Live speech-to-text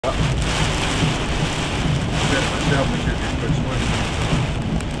definitely give you a good swing.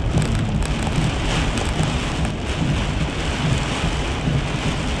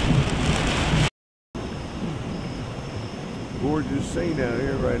 Gorgeous scene out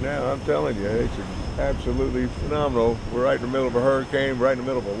here right now. I'm telling you, it's absolutely phenomenal. We're right in the middle of a hurricane, right in the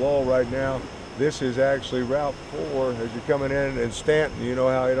middle of a lull right now. This is actually Route 4 as you're coming in Stanton. You know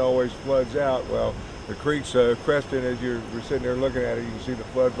how it always floods out. Well, the creek's cresting as we're sitting there looking at it. You can see the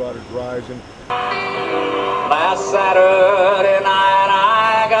flood waters rising. Last Saturday night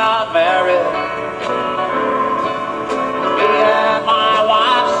I got married. Me and my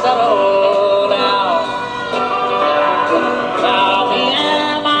wife settled down. Now me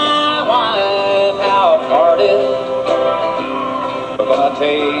and my wife have parted. We're gonna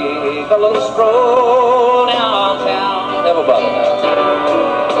take a little stroll downtown. Everybody now.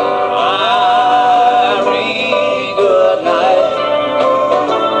 Irene, good night.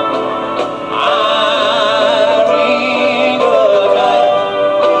 Irene, good night.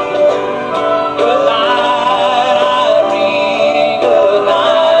 Good night, Irene, good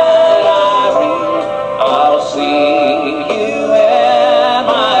night, Irene. I'll see you in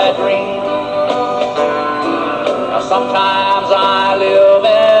my dream. Now sometimes I live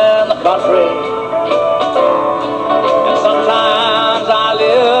in the country, and sometimes I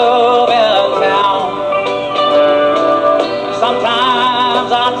live in town.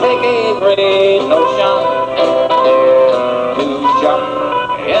 Sometimes I take a great notion to jump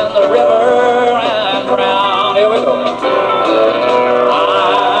in the river and drown. Here we go.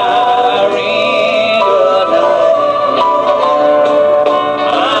 Irene, good night.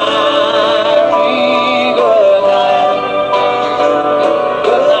 Irene, good night.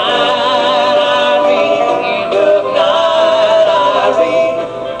 Good night, Irene. Good night, Irene.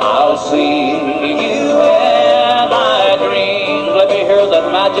 I'll see you in my dreams. Let me hear that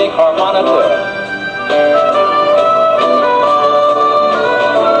magic harmonica.